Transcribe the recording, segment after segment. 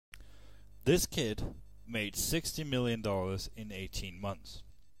This kid made $60 million in 18 months.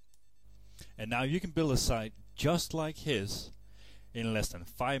 And now you can build a site just like his in less than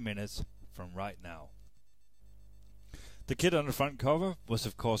 5 minutes from right now. The kid on the front cover was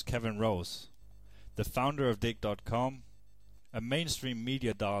of course Kevin Rose, the founder of Digg.com, a mainstream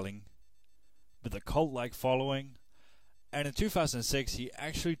media darling with a cult-like following, and in 2006 he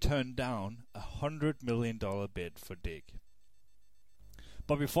actually turned down a $100 million bid for Digg.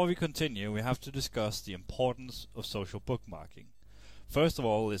 But before we continue, we have to discuss the importance of social bookmarking. First of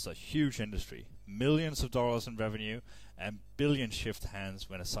all, it's a huge industry, millions of dollars in revenue, and billions shift hands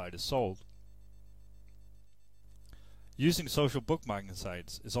when a site is sold. Using social bookmarking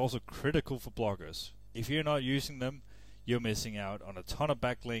sites is also critical for bloggers. If you're not using them, you're missing out on a ton of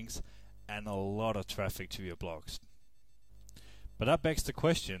backlinks and a lot of traffic to your blogs. But that begs the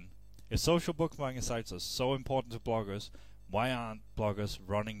question, if social bookmarking sites are so important to bloggers, why aren't bloggers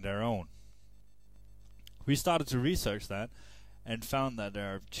running their own? We started to research that and found that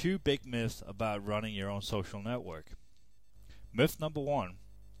there are two big myths about running your own social network. Myth number one,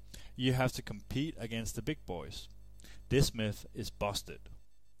 you have to compete against the big boys. This myth is busted.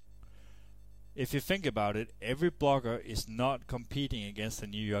 If you think about it, every blogger is not competing against the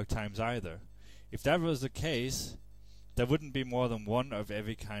New York Times either. If that was the case, there wouldn't be more than one of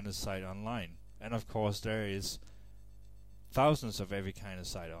every kind of site online. And of course there is thousands of every kind of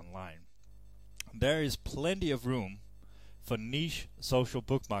site online. There is plenty of room for niche social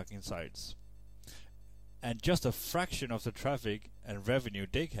bookmarking sites. And just a fraction of the traffic and revenue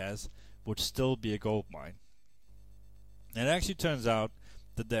Digg has would still be a goldmine. And it actually turns out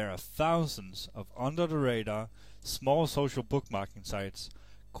that there are thousands of under-the-radar small social bookmarking sites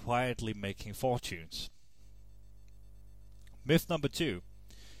quietly making fortunes. Myth number two,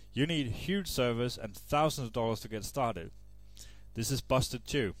 you need huge servers and thousands of dollars to get started. This is busted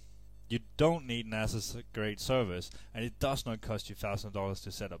too. You don't need NASA's grade servers, and it does not cost you thousands of dollars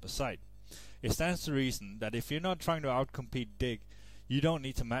to set up a site. It stands to reason that if you're not trying to outcompete Digg, you don't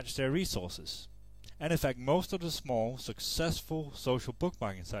need to match their resources. And in fact, most of the small, successful social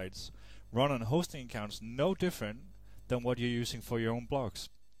bookmarking sites run on hosting accounts no different than what you're using for your own blogs.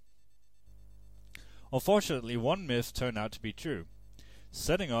 Unfortunately, one myth turned out to be true.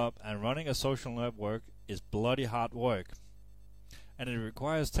 Setting up and running a social network is bloody hard work, and it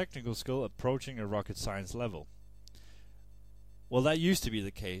requires technical skill approaching a rocket science level. Well, that used to be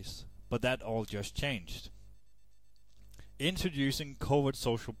the case, but that all just changed. Introducing Covert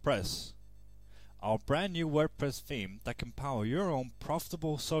Social Press, our brand new WordPress theme that can power your own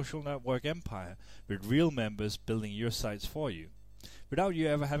profitable social network empire with real members building your sites for you, without you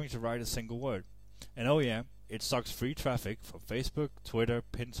ever having to write a single word. And oh yeah, it sucks free traffic from Facebook, Twitter,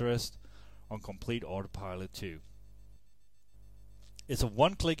 Pinterest on complete autopilot too. It's a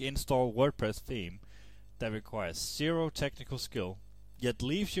one-click install WordPress theme that requires zero technical skill, yet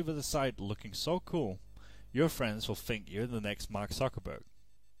leaves you with a site looking so cool, your friends will think you're the next Mark Zuckerberg.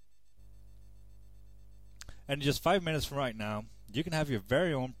 And in just 5 minutes from right now, you can have your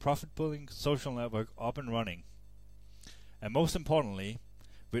very own profit-building social network up and running. And most importantly,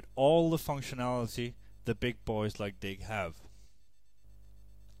 with all the functionality the big boys like Digg have.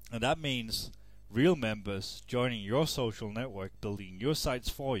 And that means real members joining your social network, building your sites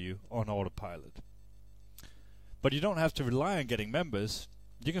for you on autopilot. But you don't have to rely on getting members.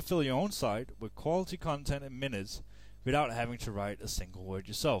 You can fill your own site with quality content in minutes without having to write a single word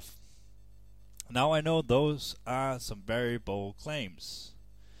yourself. Now I know those are some very bold claims.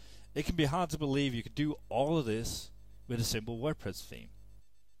 It can be hard to believe you could do all of this with a simple WordPress theme.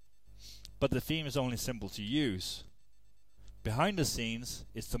 But the theme is only simple to use. Behind the scenes,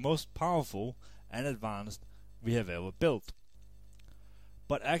 it's the most powerful and advanced we have ever built.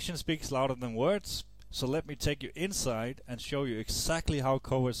 But action speaks louder than words, so let me take you inside and show you exactly how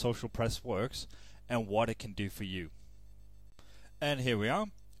Covert Social Press works and what it can do for you. And here we are.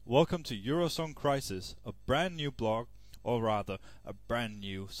 Welcome to Eurozone Crisis, a brand new blog, or rather a brand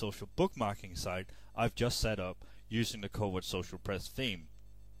new social bookmarking site I've just set up using the Covert Social Press theme.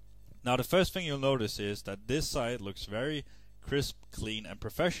 Now the first thing you'll notice is that this site looks very crisp, clean and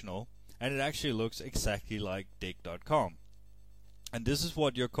professional, and it actually looks exactly like Digg.com. And this is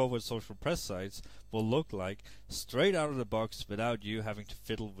what your Covert Social Press sites will look like straight out of the box without you having to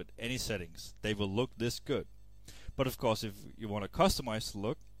fiddle with any settings. They will look this good. But of course, if you want to customize the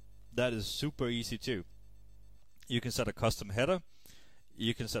look, that is super easy too. You can set a custom header,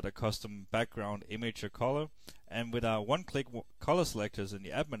 you can set a custom background image or color, and with our one-click color selectors in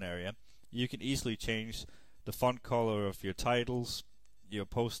the admin area, you can easily change the font color of your titles, your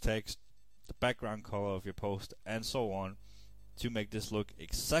post text, the background color of your post, and so on, to make this look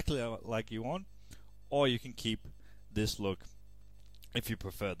exactly like you want, or you can keep this look if you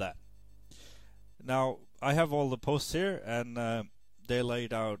prefer that. Now I have all the posts here, and they're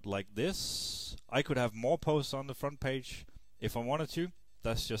laid out like this. I could have more posts on the front page if I wanted to.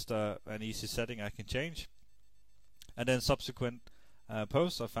 That's just an easy setting I can change. And then subsequent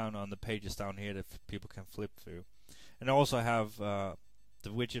posts I found on the pages down here that people can flip through. And I also have the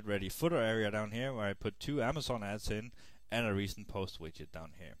widget ready footer area down here, where I put 2 Amazon ads in and a recent post widget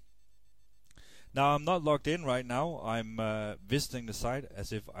down here. Now I'm not logged in right now. I'm visiting the site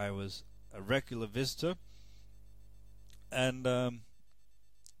as if I was a regular visitor. And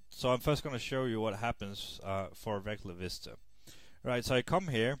so I'm first going to show you what happens for a regular visitor. Right, so I come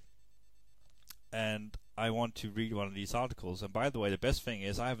here and I want to read one of these articles. And by the way, the best thing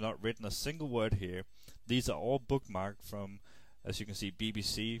is I have not written a single word here. These are all bookmarked from, as you can see,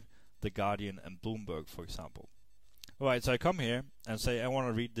 BBC, The Guardian, and Bloomberg, for example. Alright, so I come here and say I want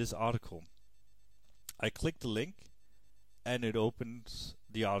to read this article. I click the link and it opens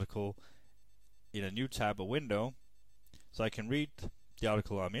the article in a new tab or window, so I can read the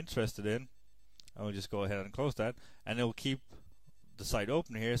article I'm interested in. I will just go ahead and close that, and it will keep the site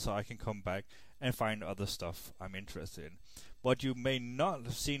open here so I can come back and find other stuff I'm interested in. What you may not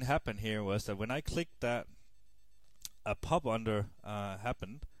have seen happen here was that when I clicked that, a pop under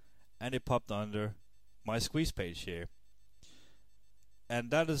happened, and it popped under my squeeze page here.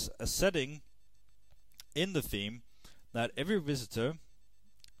 And that is a setting in the theme that every visitor,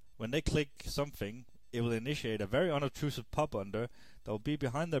 when they click something, it will initiate a very unobtrusive pop under that will be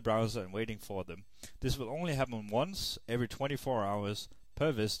behind their browser and waiting for them. This will only happen once every 24 hours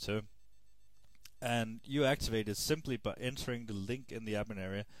per visitor, and you activate it simply by entering the link in the admin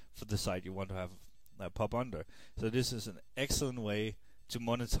area for the site you want to have pop under. So this is an excellent way to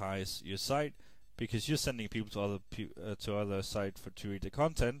monetize your site, because you're sending people to other sites to read the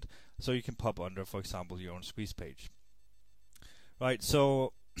content, so you can pop under, for example, your own squeeze page. Right,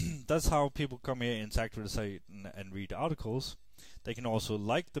 so that's how people come here, interact with the site, and read articles. They can also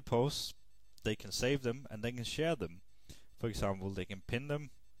like the posts, they can save them, and they can share them. For example, they can pin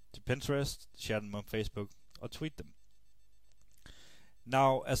them to Pinterest, share them on Facebook, or tweet them.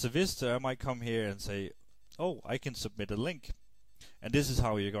 Now, as a visitor, I might come here and say, oh, I can submit a link. And this is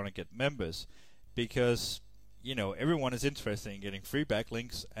how you're going to get members, because you know, everyone is interested in getting free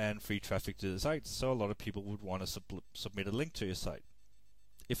backlinks and free traffic to the site, so a lot of people would want to submit a link to your site.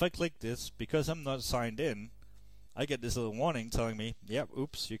 If I click this, because I'm not signed in, I get this little warning telling me, yep,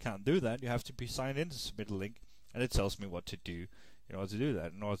 oops, you can't do that, you have to be signed in to submit a link, and it tells me what to do in order to do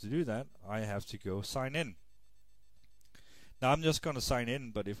that. In order to do that, I have to go sign in. Now I'm just going to sign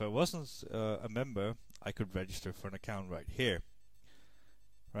in, but if I wasn't a member, I could register for an account right here.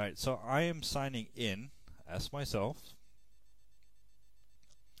 Right, so I am signing in as myself,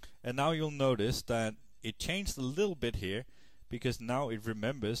 and now you'll notice that it changed a little bit here, because now it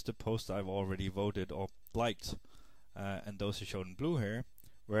remembers the post I've already voted or liked, and those are shown in blue here,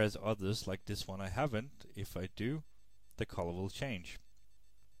 whereas others like this one I haven't. If I do, the color will change.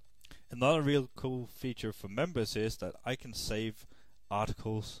 Another real cool feature for members is that I can save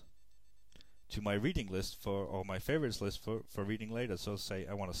articles to my reading list or my favorites list for reading later. So say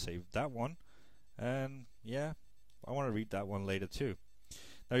I want to save that one, and yeah, I want to read that one later too.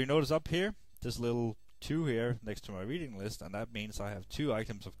 Now you notice up here, this little 2 here next to my reading list, and that means I have 2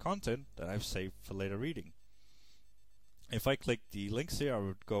 items of content that I've saved for later reading. If I click the links here, I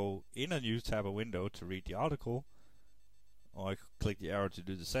would go in a new tab or window to read the article, or I could click the arrow to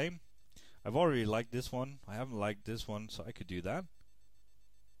do the same. I've already liked this one, I haven't liked this one, so I could do that.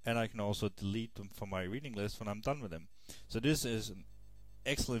 And I can also delete them from my reading list when I'm done with them. So this is an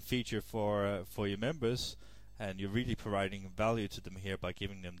excellent feature for your members, and you're really providing value to them here by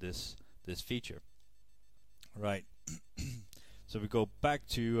giving them this feature. Right. So we go back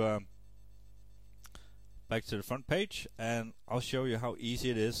to the front page, and I'll show you how easy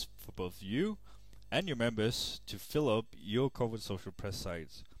it is for both you and your members to fill up your Covert Social Press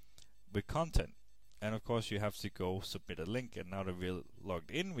sites with content. And of course you have to go submit a link, and now that we're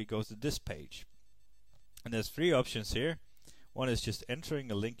logged in, we go to this page. And there's 3 options here. One is just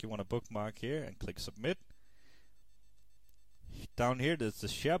entering a link you want to bookmark here and click submit. Down here there's the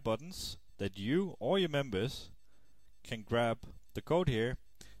share buttons that you or your members can grab the code here,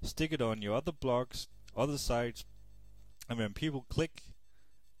 stick it on your other blogs, other sites, and when people click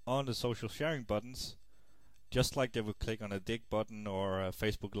on the social sharing buttons, just like they would click on a Digg button or a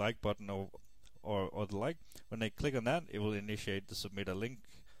Facebook like button or the like, when they click on that, it will initiate the submit a link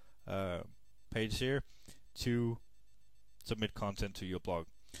page here to submit content to your blog.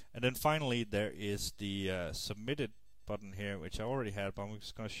 And then finally there is the submitted button here, which I already had, but I'm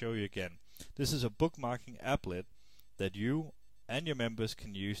just going to show you again. This is a bookmarking applet that you and your members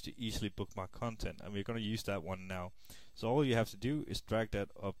can use to easily bookmark content, and we're going to use that one now. So all you have to do is drag that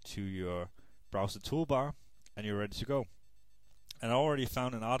up to your browser toolbar and you're ready to go. And I already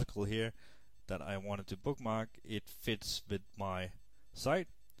found an article here that I wanted to bookmark. It fits with my site,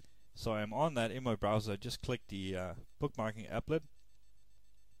 so I'm on that in my browser. I just click the bookmarking applet,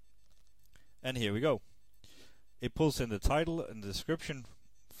 and here we go. It pulls in the title and the description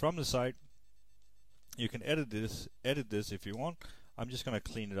from the site. You can edit this if you want. I'm just going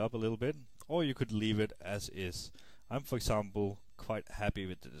to clean it up a little bit, or you could leave it as is. I'm, for example, quite happy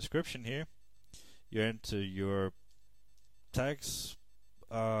with the description here. You enter your tags,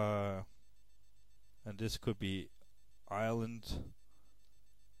 and this could be Ireland.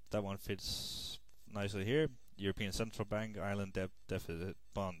 That one fits nicely here. European Central Bank, Ireland deficit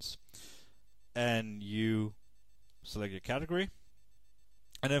bonds. And you select your category,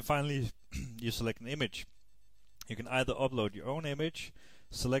 and then finally you select an image. You can either upload your own image,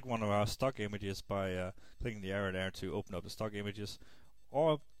 select one of our stock images by clicking the arrow there to open up the stock images,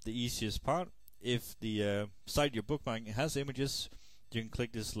 or the easiest part, if the site you're bookmarking has images, you can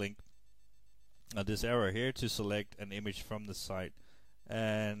click this link, this arrow here, to select an image from the site,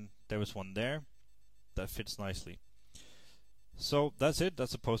 and there was one there that fits nicely. So that's it,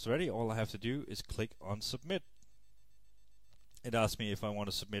 that's the post ready. All I have to do is click on submit. It asks me if I want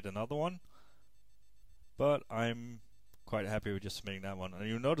to submit another one, but I'm quite happy with just submitting that one. And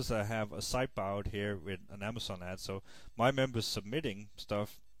you'll notice I have a sidebar out here with an Amazon ad, so my members submitting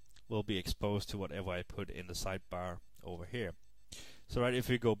stuff will be exposed to whatever I put in the sidebar over here. So right, if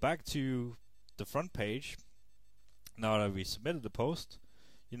we go back to the front page, now that we submitted the post,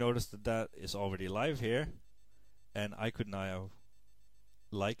 you notice that that is already live here, and I could now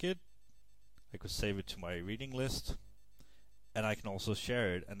like it, I could save it to my reading list, and I can also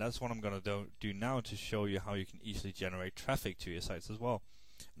share it. And that's what I'm going to do now, to show you how you can easily generate traffic to your sites as well,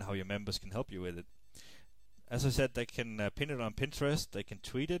 and how your members can help you with it. As I said, they can pin it on Pinterest, they can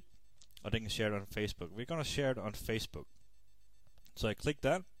tweet it, or they can share it on Facebook. We're going to share it on Facebook. So I click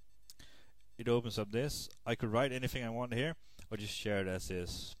that, it opens up this. I could write anything I want here, or just share it as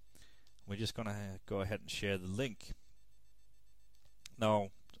is. We're just going to go ahead and share the link. Now,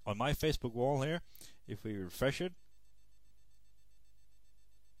 on my Facebook wall here, if we refresh it,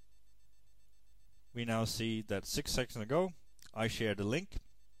 we now see that 6 seconds ago I shared a link,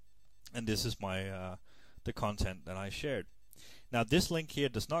 and this is my the content that I shared. Now this link here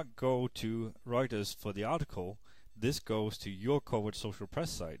does not go to Reuters for the article. This goes to your Covert Social Press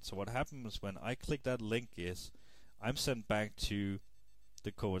site. So what happens when I click that link is I'm sent back to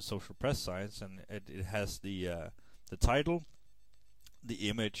the Covert Social Press sites, and it has the title, the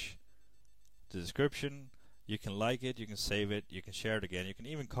image, the description. You can like it, you can save it, you can share it again, you can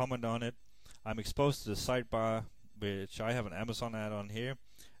even comment on it. I'm exposed to the sidebar, which I have an Amazon ad on here.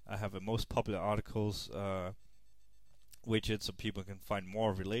 I have a most popular articles widget, so people can find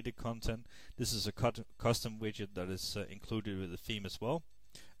more related content. This is a custom widget that is included with the theme as well.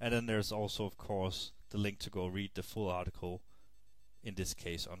 And then there's also, of course, the link to go read the full article, in this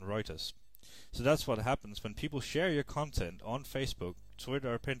case on Reuters. So that's what happens when people share your content on Facebook,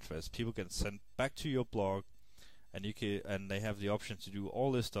 Twitter, or Pinterest. People get sent back to your blog, and they have the option to do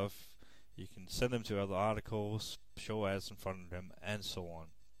all this stuff. You can send them to other articles, show ads in front of them, and so on.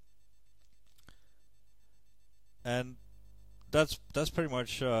 And that's pretty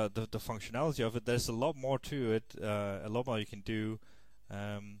much the functionality of it. There's a lot more to it, a lot more you can do,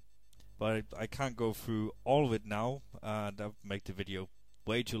 but I can't go through all of it now. That would make the video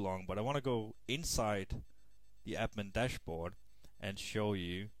way too long. But I want to go inside the admin dashboard and show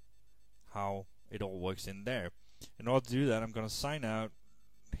you how it all works in there. In order to do that, I'm going to sign out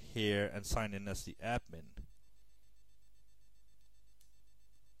here and sign in as the admin.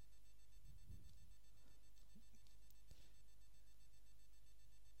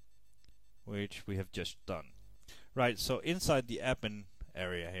 Which we have just done. Right, so inside the admin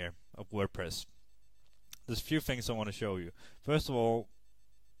area here of WordPress, there's a few things I want to show you. First of all,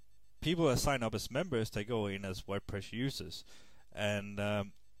 people that sign up as members, they go in as WordPress users, and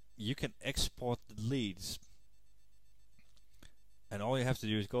you can export the leads. And all you have to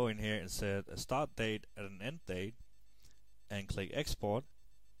do is go in here and set a start date and an end date, and click export,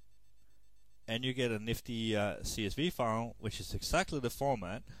 and you get a nifty CSV file, which is exactly the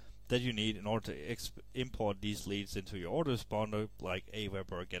format that you need in order to import these leads into your autoresponder, like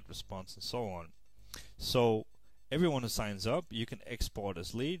Aweber or GetResponse and so on. So everyone who signs up, you can export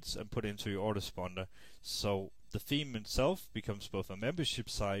as leads and put into your autoresponder. So the theme itself becomes both a membership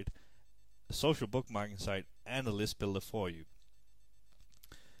site, a social bookmarking site, and a list builder for you.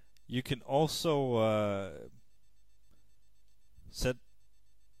 You can also set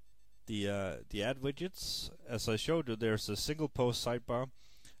the ad widgets. As I showed you, there's a single post sidebar,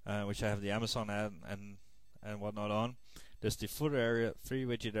 which I have the Amazon ad and whatnot on. There's the footer area, 3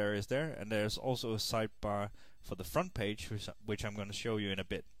 widget areas there, and there's also a sidebar for the front page, which I'm going to show you in a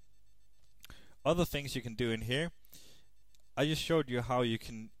bit. Other things you can do in here, I just showed you how you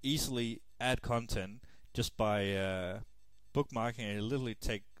can easily add content just by bookmarking, and it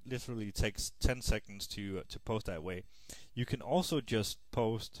literally takes 10 seconds to post that way. You can also just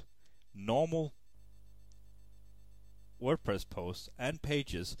post normal WordPress posts and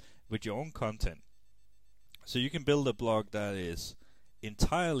pages with your own content. So you can build a blog that is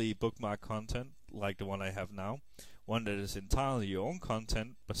entirely bookmark content, like the one I have now, one that is entirely your own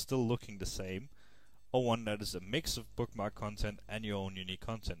content but still looking the same, or one that is a mix of bookmark content and your own unique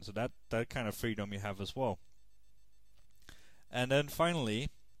content. So that kind of freedom you have as well. And then finally,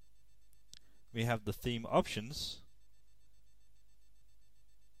 we have the theme options,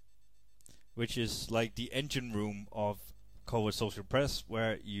 which is like the engine room of Covert Social Press,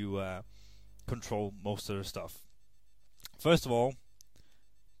 where you control most of the stuff. First of all,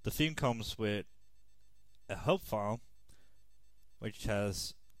 the theme comes with a help file, which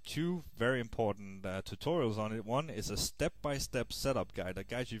has 2 very important tutorials on it. One is a step-by-step setup guide that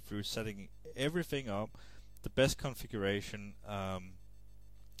guides you through setting everything up, the best configuration, and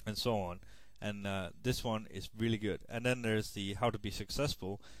so on. And this one is really good. And then there's the How to Be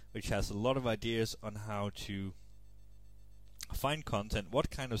Successful, which has a lot of ideas on how to find content, what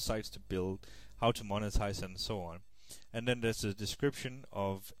kind of sites to build, how to monetize, and so on. And then there's a description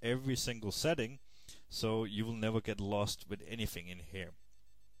of every single setting, so you will never get lost with anything in here.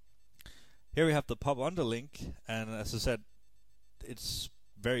 Here we have the pop under link, and as I said, it's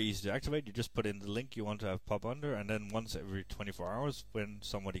very easy to activate. You just put in the link you want to have pop under, and then once every 24 hours when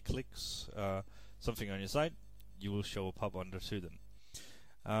somebody clicks something on your site, you will show a pop under to them.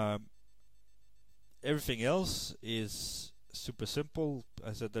 Everything else is super simple.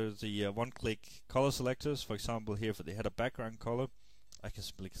 As I said, there's the one-click color selectors. For example, here for the header background color, I can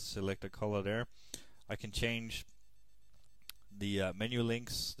simply select a color there. I can change the menu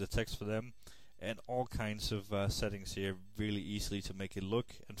links, the text for them, and all kinds of settings here really easily to make it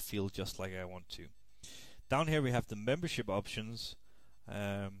look and feel just like I want to. Down here we have the membership options,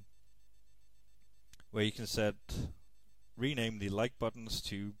 where you can rename the like buttons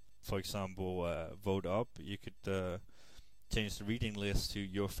to, for example, vote up. You could change the reading list to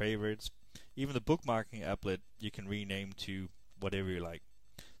your favorites. Even the bookmarking applet you can rename to whatever you like.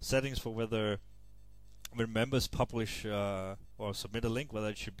 Settings for whether when members publish or submit a link, whether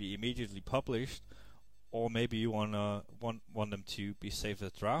it should be immediately published, or maybe you want them to be saved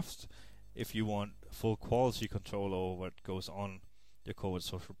as drafts if you want full quality control over what goes on your Covert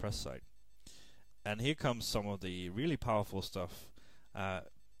Social Press site. And here comes some of the really powerful stuff.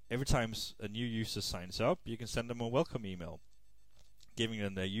 Every time a new user signs up, you can send them a welcome email, giving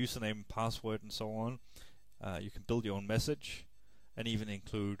them their username, password, and so on. You can build your own message and even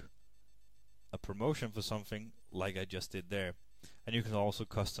include a promotion for something like I just did there. And you can also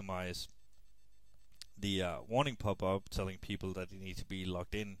customize the warning pop-up telling people that they need to be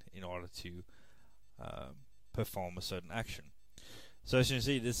logged in order to perform a certain action. So as you can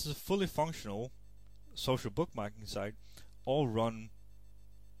see, this is a fully functional social bookmarking site, all run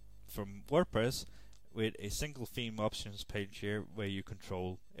from WordPress with a single theme options page here where you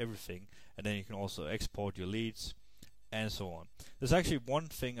control everything, and then you can also export your leads and so on. There's actually one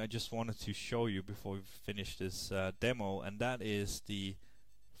thing I just wanted to show you before we finish this demo, and that is the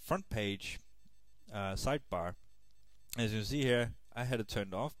front page sidebar. As you can see here, I had it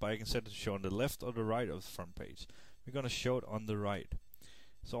turned off, but I can set it to show on the left or the right of the front page. We're going to show it on the right.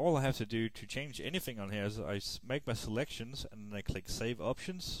 So all I have to do to change anything on here is I make my selections and then I click Save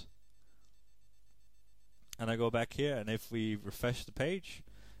Options. And I go back here, and if we refresh the page,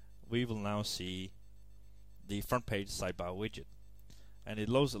 we will now see the front page sidebar widget. And it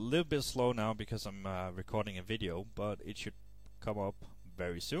loads a little bit slow now because I'm recording a video, but it should come up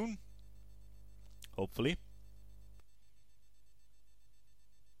very soon, hopefully.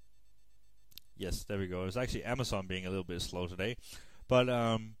 Yes, there we go. It's actually Amazon being a little bit slow today. But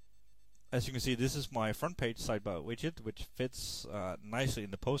as you can see, this is my front page sidebar widget, which fits nicely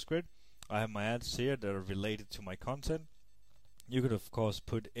in the post grid. I have my ads here that are related to my content. You could of course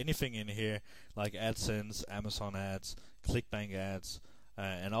put anything in here like AdSense, Amazon ads, ClickBank ads,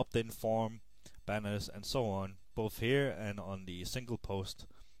 an opt-in form, banners, and so on, both here and on the single post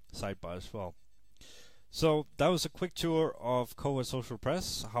sidebar as well. So that was a quick tour of Covert Social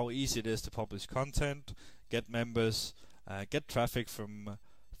Press, how easy it is to publish content, get members, get traffic from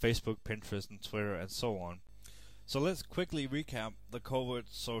Facebook, Pinterest, and Twitter, and so on. So let's quickly recap the Covert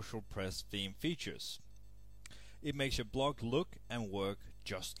Social Press theme features. It makes your blog look and work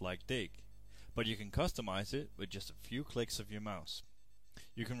just like Digg, but you can customize it with just a few clicks of your mouse.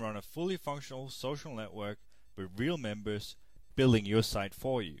 You can run a fully functional social network with real members building your site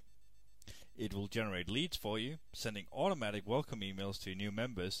for you. It will generate leads for you, sending automatic welcome emails to your new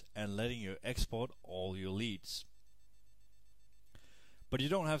members and letting you export all your leads. But you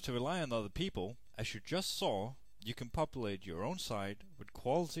don't have to rely on other people. As you just saw, you can populate your own site with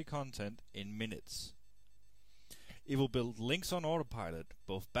quality content in minutes. It will build links on autopilot,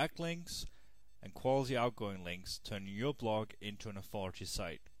 both backlinks and quality outgoing links, turning your blog into an authority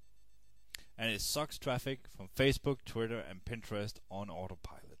site. And it sucks traffic from Facebook, Twitter, and Pinterest on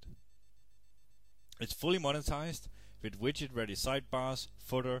autopilot. It's fully monetized with widget-ready sidebars,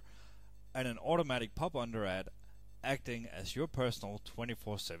 footer, and an automatic pop-under ad acting as your personal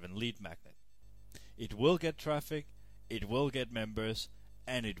 24/7 lead magnet. It will get traffic, it will get members,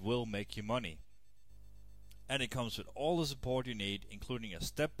 and it will make you money. And it comes with all the support you need, including a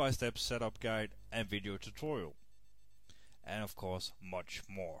step-by-step setup guide and video tutorial. And of course, much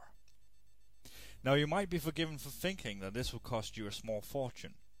more. Now you might be forgiven for thinking that this will cost you a small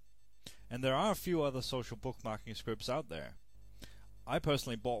fortune. And there are a few other social bookmarking scripts out there. I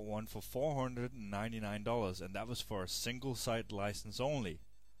personally bought one for $499, and that was for a single site license only.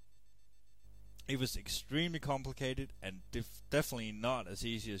 It was extremely complicated and definitely not as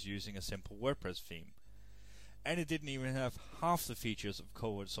easy as using a simple WordPress theme. And it didn't even have half the features of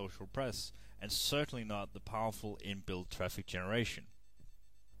Covert Social Press, and certainly not the powerful inbuilt traffic generation.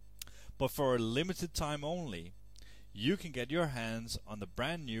 But for a limited time only, you can get your hands on the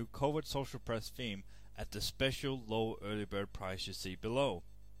brand new Covert Social Press theme at the special low early bird price you see below.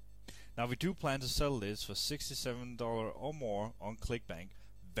 Now we do plan to sell this for $67 or more on ClickBank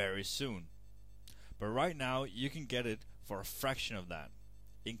very soon. But right now you can get it for a fraction of that,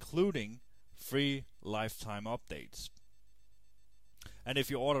 including free lifetime updates. And if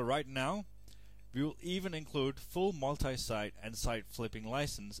you order right now, we will even include full multi-site and site flipping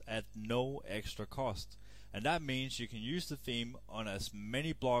license at no extra cost. And that means you can use the theme on as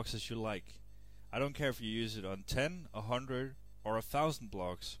many blogs as you like. I don't care if you use it on 10, 100, or 1,000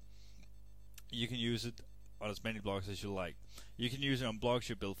 blogs. You can use it on as many blogs as you like. You can use it on blogs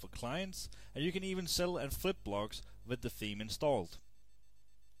you build for clients, and you can even sell and flip blogs with the theme installed.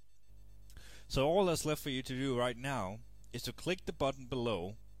 So all that's left for you to do right now is to click the button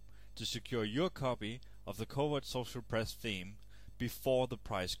below to secure your copy of the Covert Social Press theme before the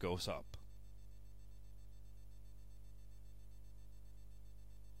price goes up.